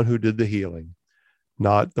was the one who did the healing,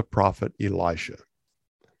 not the prophet Elisha.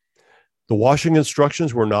 The washing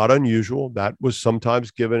instructions were not unusual. That was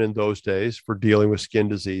sometimes given in those days for dealing with skin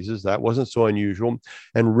diseases. That wasn't so unusual.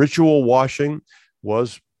 And ritual washing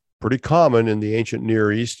was pretty common in the ancient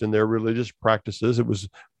Near East and their religious practices. It was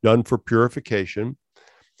done for purification.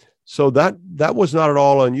 So that was not at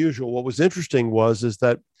all unusual. What was interesting is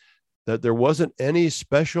that there wasn't any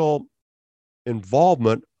special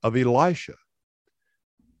involvement of Elisha.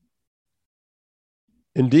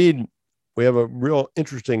 Indeed, we have a real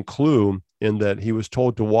interesting clue in that he was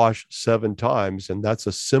told to wash 7 times, and that's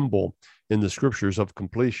a symbol in the scriptures of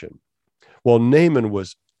completion. Well, Naaman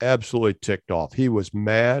was absolutely ticked off. He was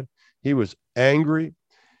mad. He was angry.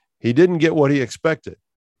 He didn't get what he expected,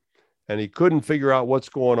 and he couldn't figure out what's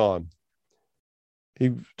going on.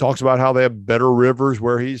 He talks about how they have better rivers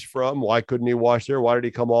where he's from. Why couldn't he wash there? Why did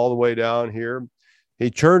he come all the way down here? He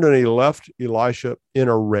turned and he left Elisha in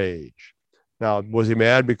a rage. Now, was he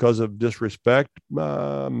mad because of disrespect?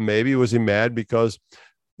 Maybe. Was he mad because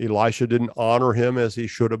Elisha didn't honor him as he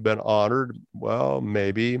should have been honored? Well,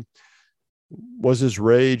 maybe. Was his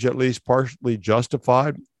rage at least partially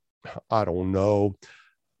justified? I don't know.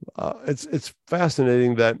 It's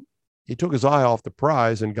fascinating that he took his eye off the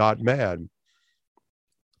prize and got mad.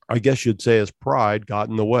 I guess you'd say his pride got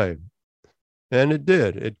in the way. And it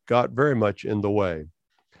did. It got very much in the way.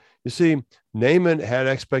 You see, Naaman had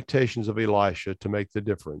expectations of Elisha to make the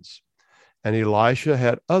difference. And Elisha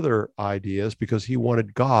had other ideas because he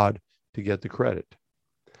wanted God to get the credit.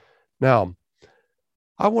 Now,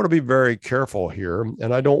 I want to be very careful here,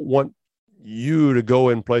 and I don't want you to go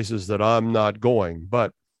in places that I'm not going,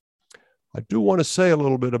 but I do want to say a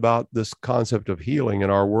little bit about this concept of healing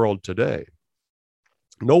in our world today.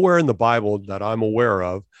 Nowhere in the Bible that I'm aware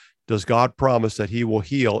of does God promise that he will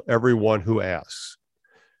heal everyone who asks.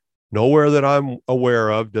 Nowhere that I'm aware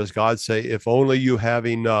of does God say, if only you have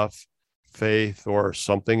enough faith or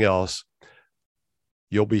something else,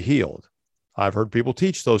 you'll be healed. I've heard people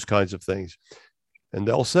teach those kinds of things, and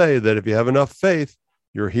they'll say that if you have enough faith,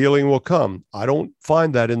 your healing will come. I don't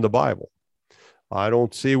find that in the Bible. I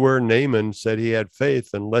don't see where Naaman said he had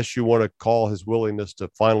faith, unless you want to call his willingness to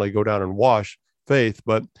finally go down and wash faith.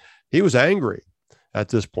 But he was angry at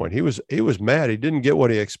this point. He was mad. He didn't get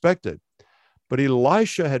what he expected. But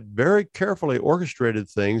Elisha had very carefully orchestrated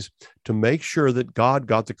things to make sure that God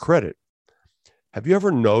got the credit. Have you ever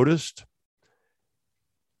noticed,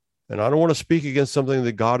 and I don't want to speak against something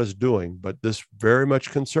that God is doing, but this very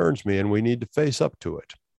much concerns me and we need to face up to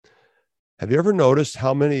it. Have you ever noticed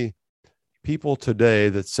how many people today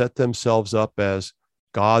that set themselves up as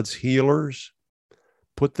God's healers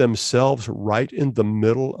put themselves right in the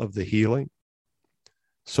middle of the healing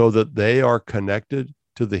so that they are connected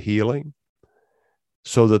to the healing,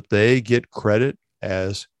 so that they get credit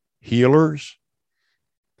as healers?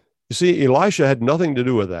 You see, Elisha had nothing to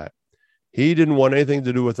do with that. He didn't want anything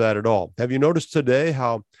to do with that at all. Have you noticed today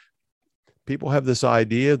how people have this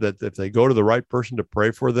idea that if they go to the right person to pray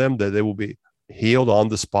for them, that they will be healed on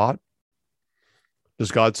the spot?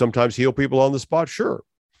 Does God sometimes heal people on the spot? Sure.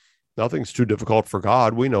 Nothing's too difficult for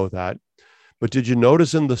God. We know that. But did you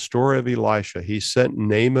notice in the story of Elisha, he sent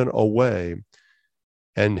Naaman away,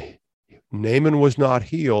 and Naaman was not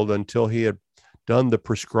healed until he had done the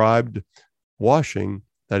prescribed washing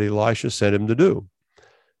that Elisha sent him to do.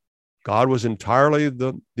 God was entirely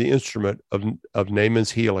the instrument of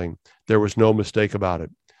Naaman's healing. There was no mistake about it.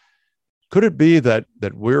 Could it be that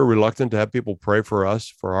we're reluctant to have people pray for us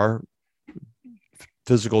for our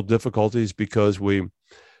physical difficulties because we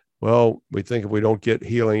think if we don't get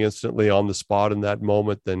healing instantly on the spot in that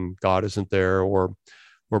moment, then God isn't there, or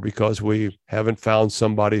because we haven't found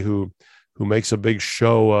somebody who makes a big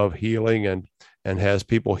show of healing and has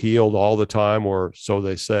people healed all the time, or so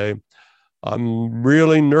they say. I'm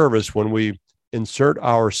really nervous when we insert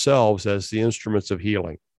ourselves as the instruments of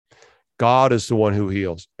healing. God is the one who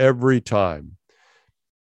heals every time.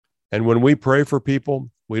 And when we pray for people,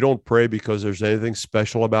 we don't pray because there's anything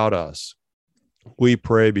special about us. We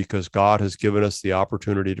pray because God has given us the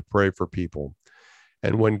opportunity to pray for people.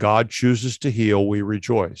 And when God chooses to heal, we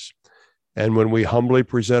rejoice. And when we humbly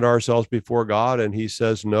present ourselves before God and he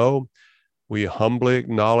says no, we humbly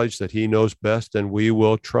acknowledge that he knows best, and we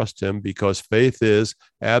will trust him, because faith is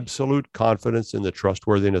absolute confidence in the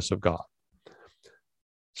trustworthiness of God.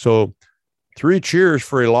 So 3 cheers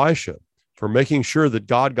for Elisha for making sure that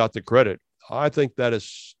God got the credit. I think that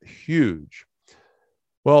is huge.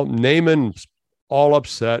 Well, Naaman's all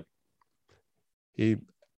upset. He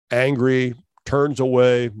angry, turns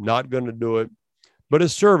away, not going to do it. But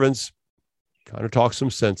his servants kind of talk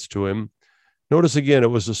some sense to him. Notice again, it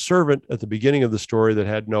was a servant at the beginning of the story that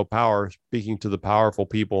had no power, speaking to the powerful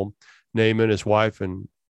people, Naaman, his wife, and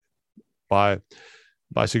by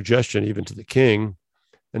suggestion, even to the king.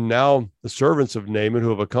 And now the servants of Naaman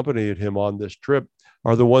who have accompanied him on this trip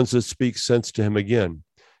are the ones that speak sense to him again.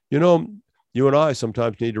 You know, you and I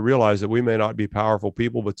sometimes need to realize that we may not be powerful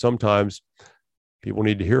people, but sometimes people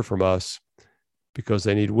need to hear from us because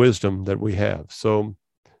they need wisdom that we have. So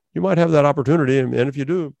you might have that opportunity, and if you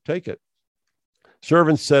do, take it.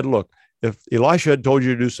 Servants said, look, if Elisha had told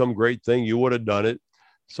you to do some great thing, you would have done it.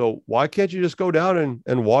 So why can't you just go down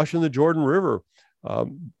and wash in the Jordan River?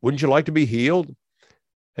 Wouldn't you like to be healed?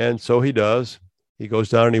 And so he does. He goes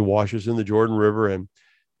down and he washes in the Jordan River, and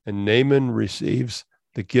Naaman receives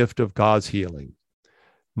the gift of God's healing.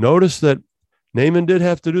 Notice that Naaman did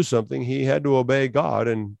have to do something. He had to obey God,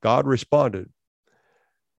 and God responded.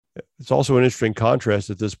 It's also an interesting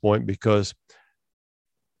contrast at this point, because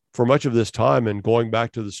for much of this time, and going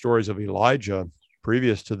back to the stories of Elijah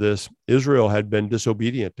previous to this, Israel had been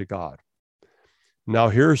disobedient to God. Now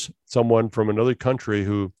here's someone from another country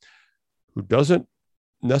who doesn't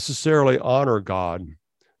necessarily honor God,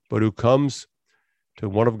 but who comes to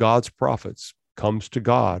one of God's prophets, comes to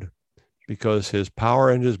God because his power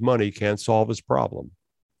and his money can't solve his problem,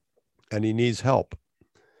 and he needs help.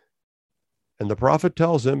 And the prophet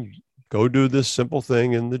tells him, go do this simple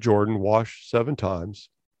thing in the Jordan, wash 7 times.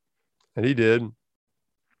 And he did,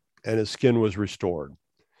 and his skin was restored.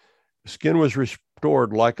 His skin was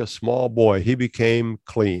restored like a small boy. He became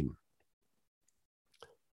clean.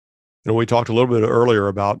 You know, we talked a little bit earlier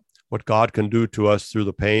about what God can do to us through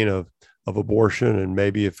the pain of abortion, and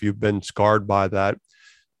maybe if you've been scarred by that.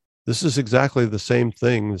 This is exactly the same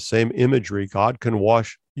thing, the same imagery. God can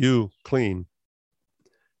wash you clean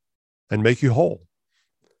and make you whole.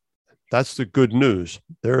 That's the good news.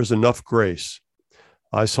 There is enough grace.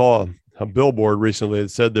 I saw a billboard recently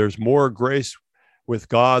that said there's more grace with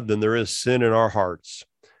God than there is sin in our hearts.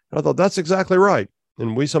 And I thought that's exactly right.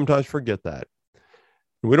 And we sometimes forget that.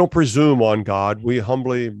 We don't presume on God. We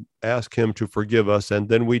humbly ask him to forgive us, and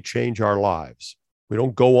then we change our lives. We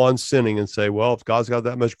don't go on sinning and say, well, if God's got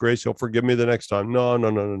that much grace, he'll forgive me the next time.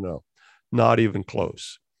 No. Not even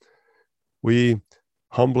close. We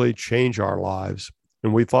humbly change our lives,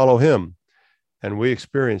 and we follow him, and we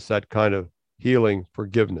experience that kind of healing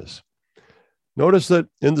forgiveness. Notice that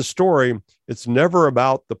in the story, it's never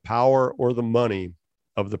about the power or the money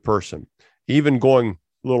of the person. Even going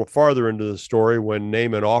a little farther into the story, when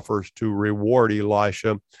Naaman offers to reward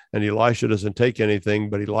Elisha, and Elisha doesn't take anything,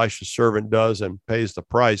 but Elisha's servant does and pays the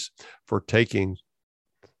price for taking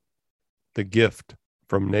the gift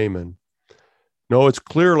from Naaman. No, it's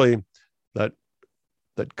clearly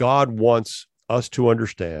that God wants us to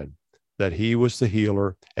understand that he was the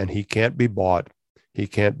healer, and he can't be bought, he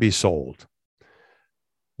can't be sold.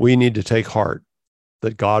 We need to take heart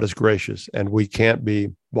that God is gracious, and we can't be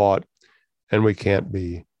bought, and he can't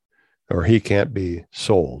be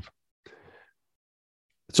sold.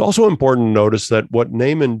 It's also important to notice that what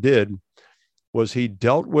Naaman did was he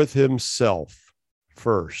dealt with himself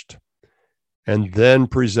first and then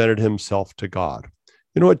presented himself to God.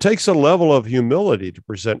 You know, it takes a level of humility to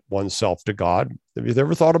present oneself to God. Have you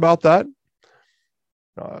ever thought about that?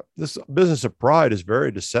 This business of pride is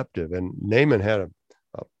very deceptive, and Naaman had a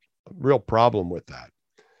real problem with that.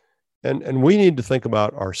 And we need to think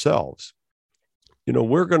about ourselves. You know,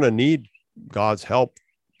 we're going to need God's help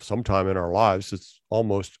sometime in our lives. It's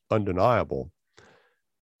almost undeniable.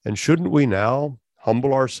 And shouldn't we now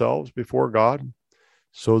humble ourselves before God?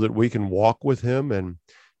 so that we can walk with him. And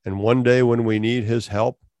one day when we need his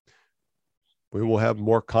help, we will have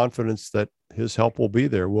more confidence that his help will be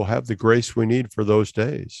there. We'll have the grace we need for those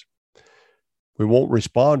days. We won't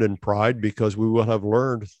respond in pride because we will have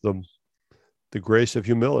learned the grace of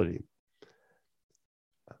humility.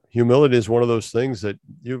 Humility is one of those things that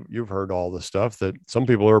you've heard all the stuff that some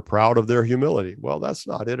people are proud of their humility. Well, that's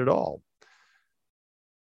not it at all.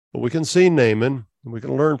 But we can see Naaman and we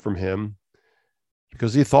can learn from him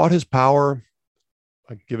because he thought his power,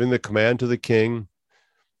 like giving the command to the king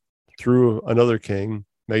through another king,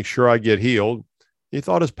 make sure I get healed. He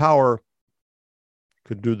thought his power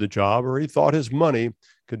could do the job, or he thought his money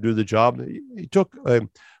could do the job. He took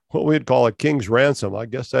what we'd call a king's ransom. I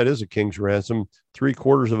guess that is a king's ransom.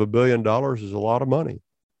 $750 million is a lot of money.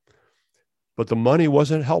 But the money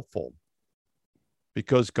wasn't helpful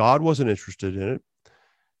because God wasn't interested in it.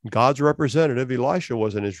 God's representative, Elisha,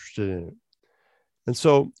 wasn't interested in it. And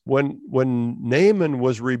so when Naaman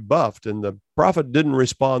was rebuffed and the prophet didn't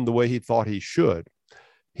respond the way he thought he should,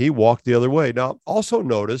 he walked the other way. Now, also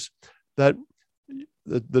notice that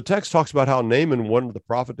the text talks about how Naaman wanted the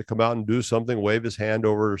prophet to come out and do something, wave his hand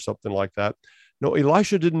over or something like that. No,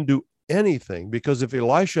 Elisha didn't do anything, because if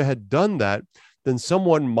Elisha had done that, then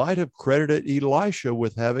someone might have credited Elisha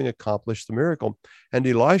with having accomplished the miracle. And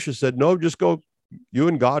Elisha said, no, just go. You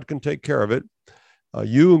and God can take care of it.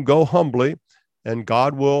 You go humbly, and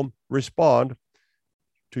God will respond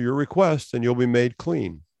to your request, and you'll be made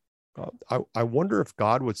clean. I wonder if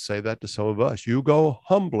God would say that to some of us. You go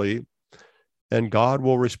humbly, and God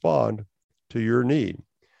will respond to your need.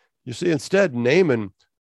 You see, instead, Naaman,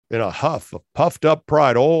 in a huff of puffed up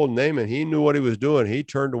pride, old Naaman, he knew what he was doing. He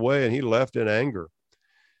turned away and he left in anger.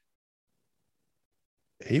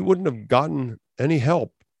 He wouldn't have gotten any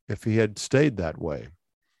help if he had stayed that way.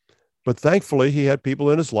 But thankfully, he had people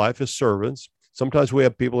in his life, his servants. Sometimes we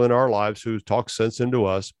have people in our lives who talk sense into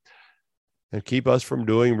us and keep us from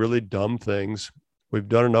doing really dumb things. We've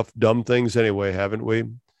done enough dumb things anyway, haven't we?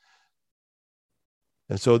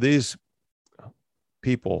 And so these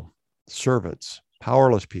people, servants,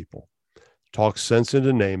 powerless people, talked sense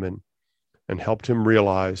into Naaman and helped him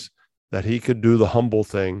realize that he could do the humble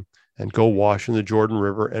thing and go wash in the Jordan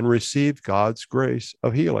River and receive God's grace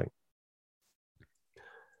of healing.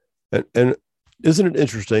 And isn't it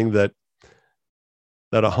interesting that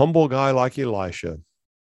a humble guy like Elisha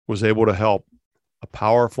was able to help a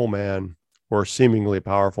powerful man, or a seemingly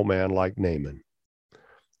powerful man, like Naaman?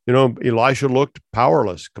 You know, Elisha looked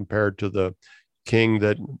powerless compared to the king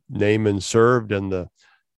that Naaman served and the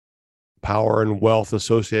power and wealth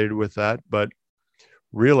associated with that. But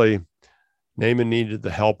really, Naaman needed the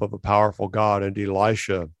help of a powerful God, and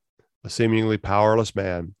Elisha, a seemingly powerless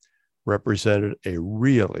man, represented a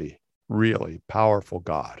really, really powerful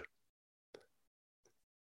God.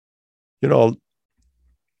 You know,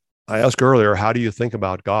 I asked earlier, how do you think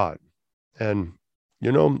about God? And,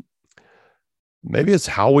 you know, maybe it's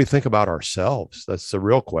how we think about ourselves. That's the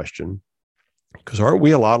real question. Because aren't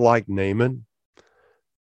we a lot like Naaman?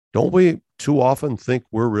 Don't we too often think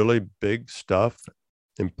we're really big stuff,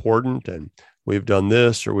 important, and we've done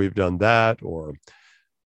this or we've done that, or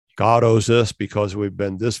God owes us because we've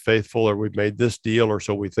been this faithful, or we've made this deal, or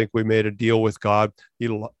so we think we made a deal with God.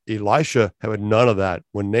 Elisha had none of that.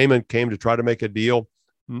 When Naaman came to try to make a deal,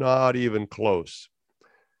 not even close.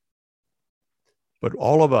 But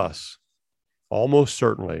all of us, almost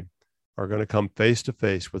certainly, are going to come face to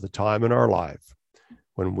face with a time in our life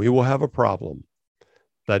when we will have a problem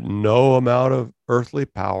that no amount of earthly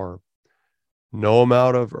power, no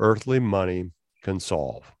amount of earthly money can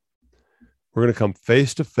solve. We're going to come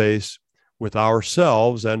face to face with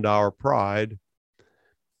ourselves and our pride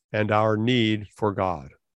and our need for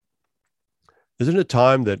God. Isn't it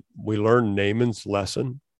time that we learn Naaman's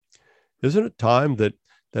lesson? Isn't it time that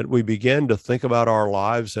we begin to think about our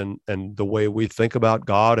lives and the way we think about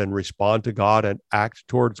God and respond to God and act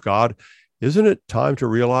towards God? Isn't it time to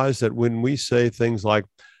realize that when we say things like,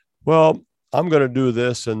 well, I'm going to do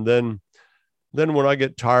this, and then when I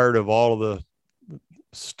get tired of all of the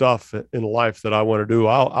stuff in life that I want to do,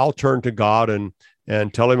 I'll turn to God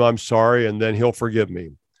and tell him I'm sorry, and then he'll forgive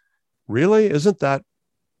me. Really? Isn't that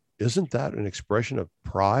an expression of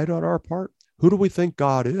pride on our part? Who do we think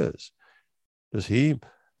God is? Does he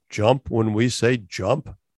jump when we say jump?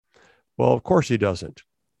 Well, of course he doesn't.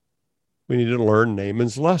 We need to learn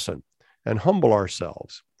Naaman's lesson and humble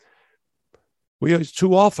ourselves.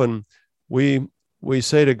 Too often we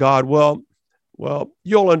say to God, well,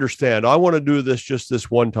 you'll understand. I want to do this just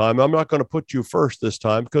this one time. I'm not going to put you first this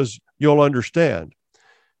time because you'll understand.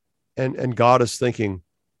 And God is thinking,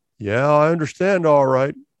 yeah, I understand. All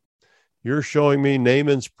right. You're showing me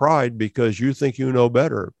Naaman's pride because you think you know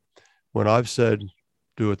better when I've said,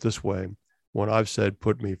 do it this way, when I've said,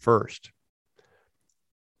 put me first.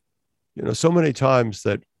 So many times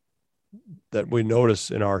that we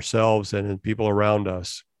notice in ourselves and in people around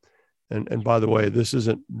us. And by the way, this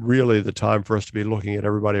isn't really the time for us to be looking at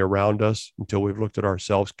everybody around us until we've looked at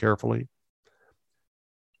ourselves carefully.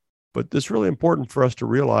 But it's really important for us to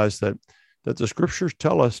realize that the scriptures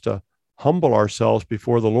tell us to humble ourselves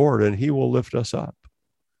before the Lord and he will lift us up.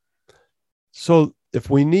 So if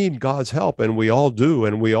we need God's help, and we all do,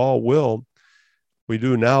 and we all will, we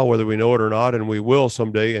do now, whether we know it or not, and we will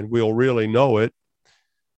someday, and we'll really know it,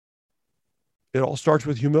 it all starts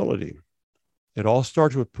with humility. It all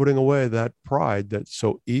starts with putting away that pride that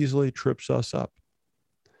so easily trips us up.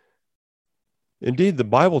 Indeed, the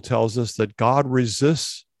Bible tells us that God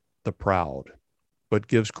resists the proud, but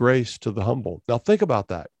gives grace to the humble. Now think about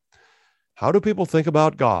that. How do people think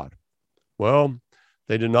about God? Well,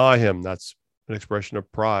 they deny him. That's an expression of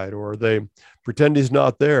pride. Or they pretend he's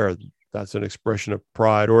not there. That's an expression of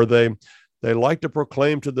pride. Or they like to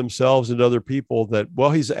proclaim to themselves and other people that,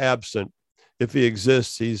 well, he's absent. If he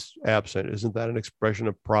exists, he's absent. Isn't that an expression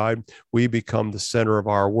of pride? We become the center of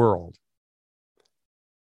our world.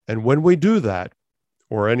 And when we do that,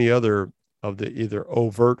 or any other of the either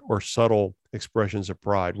overt or subtle expressions of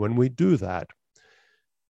pride, when we do that,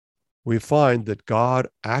 we find that God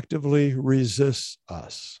actively resists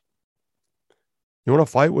us. You want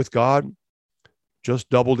to fight with God? Just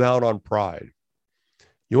double down on pride.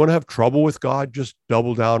 You want to have trouble with God? Just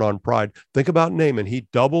double down on pride. Think about Naaman. He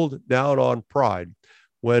doubled down on pride.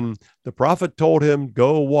 When the prophet told him,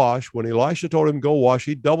 go wash, when Elisha told him, go wash,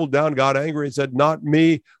 he doubled down, got angry and said, not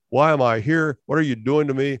me. Why am I here? What are you doing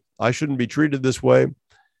to me? I shouldn't be treated this way.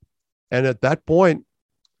 And at that point,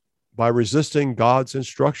 by resisting God's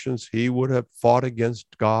instructions, he would have fought against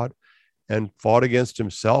God and fought against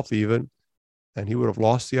himself even, and he would have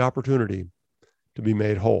lost the opportunity to be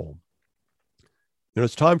made whole.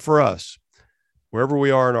 It's time for us, wherever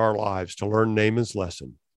we are in our lives, to learn Naaman's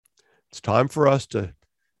lesson. It's time for us to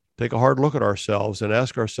take a hard look at ourselves and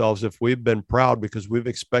ask ourselves if we've been proud because we've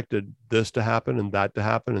expected this to happen and that to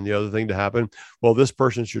happen and the other thing to happen. Well, this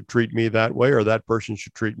person should treat me that way, or that person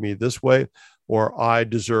should treat me this way, or I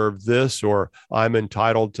deserve this, or I'm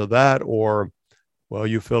entitled to that, or, well,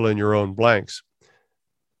 you fill in your own blanks.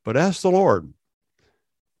 But ask the Lord.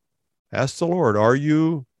 Ask the Lord, are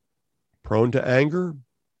you prone to anger?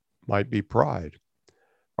 Might be pride.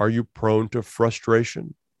 Are you prone to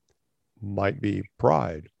frustration? Might be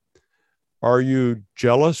pride. Are you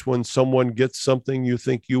jealous when someone gets something you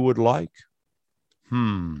think you would like?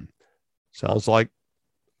 Sounds like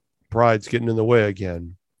pride's getting in the way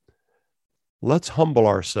again. Let's humble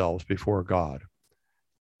ourselves before God.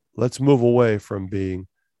 Let's move away from being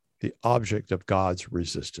the object of God's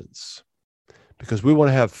resistance, because we want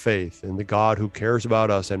to have faith in the God who cares about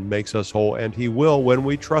us and makes us whole, and he will when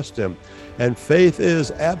we trust him. And faith is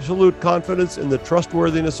absolute confidence in the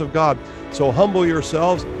trustworthiness of God. So humble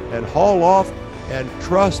yourselves and haul off and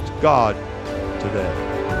trust God today.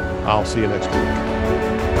 I'll see you next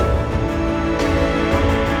week.